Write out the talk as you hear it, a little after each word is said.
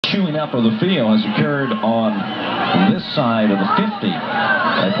chewing up of the field has occurred on this side of the 50.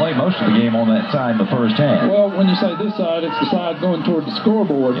 They played most of the game on that side in the first half. Well, when you say this side, it's the side going toward the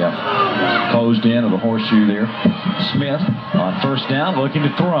scoreboard. Yeah. Closed in of the horseshoe there. Smith on first down looking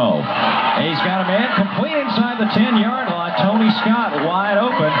to throw. He's got a man complete inside the 10-yard line. Tony Scott wide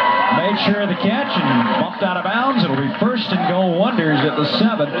open. Made sure of the catch and bumped out of bounds. It'll be first and goal Wonders at the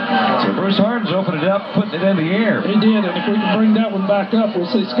 7. So Bruce Hardin's opened it up, putting it in the air. He did, and if we can bring that one back up, we'll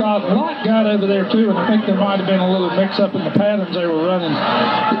see Scott Lott got over there too, and I think there might have been a little mix-up in the patterns they were running.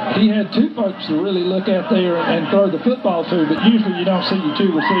 He had two folks to really look at there and throw the football to, but usually you don't see your two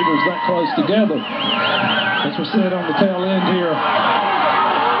receivers that close together. As we said on the tail end here.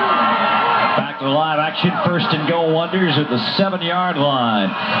 Back to the live action, first and goal Wonders at the 7-yard line.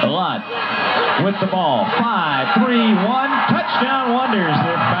 Lott with the ball. 5, 3, 1, touchdown Wonders.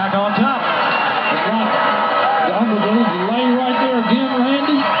 They're back on top. Got the delay right there again,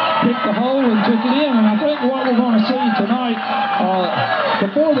 Randy. Picked the hole and took it in. And I think what we're going to see tonight,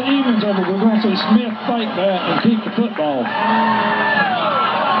 before the evening's over, we're going to see Smith fake that and keep the football.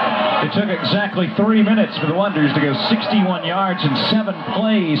 It took exactly 3 minutes for the Wonders to go 61 yards in 7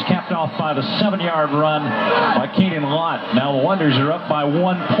 plays, capped off by the 7-yard run by Keenan Lott. Now the Wonders are up by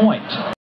 1 point.